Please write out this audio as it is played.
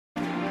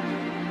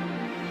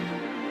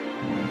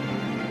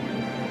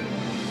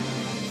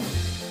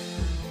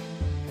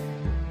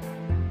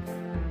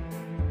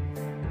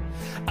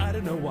I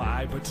don't know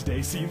why, but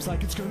today seems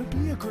like it's gonna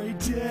be a great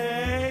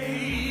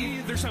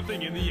day. There's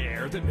something in the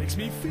air that makes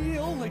me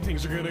feel like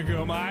things are gonna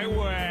go my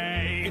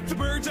way. The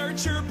birds are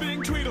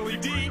chirping,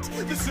 tweedly-deet,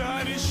 the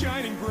sun is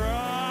shining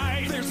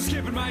bright. There's a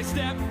skip in my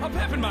step, a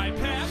pep in my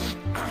pep,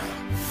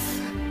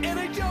 and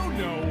I don't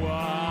know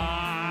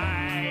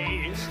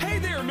why. Hey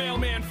there,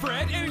 mailman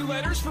Fred, any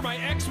letters for my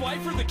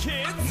ex-wife or the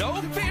kids?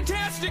 No?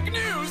 Fantastic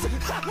news!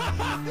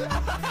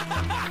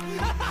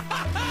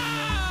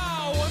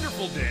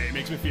 Wonderful day,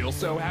 makes me feel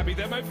so happy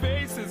that my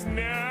face is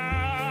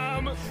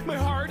numb. My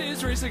heart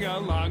is racing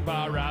along,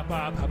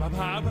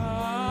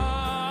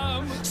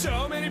 ba-ra-pa-pa-pa-pa-bum.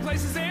 So many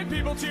places and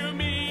people to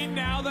me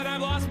now that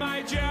I've lost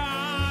my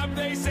job.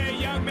 They say,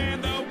 young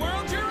man, the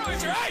world's your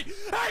oyster. Hey!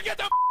 Hey, get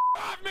the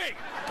off me!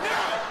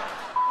 No!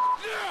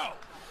 No!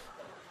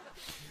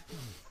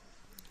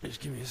 Just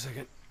give me a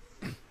second.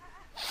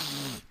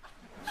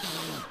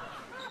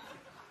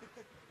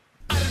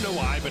 I don't know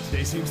why, but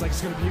today seems like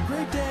it's gonna be a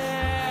great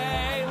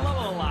day. La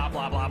la la,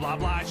 blah blah blah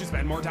blah. I should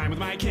spend more time with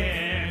my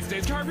kids.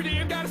 Today's carpe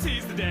diem, gotta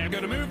seize the day. I'm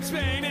gonna move to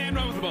Spain and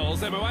run with the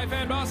bulls. And my wife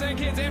and boss and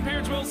kids and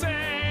parents will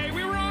say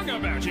we were wrong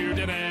about you,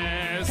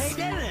 Dennis. Hey,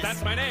 Dennis!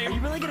 That's my name. Are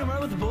you really gonna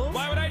run with the Bulls?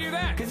 Why would I do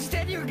that? Because you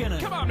said you were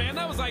gonna. Come on, man,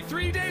 that was like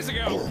 3 days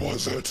ago. Or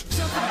was it?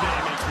 Something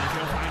today makes me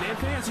feel fine and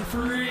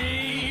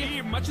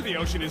fancy-free. Much of the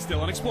ocean is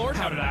still unexplored.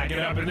 How did I get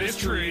up in this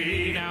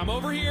tree? Now I'm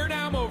over here,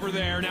 now I'm over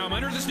there. Now I'm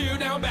under the stew,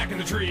 now I'm back in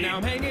the tree. Now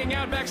I'm hanging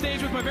out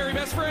backstage with my very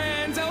best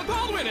friends, Alec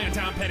Baldwin and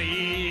Tom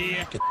Petty.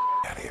 Get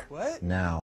out of here. What? Now.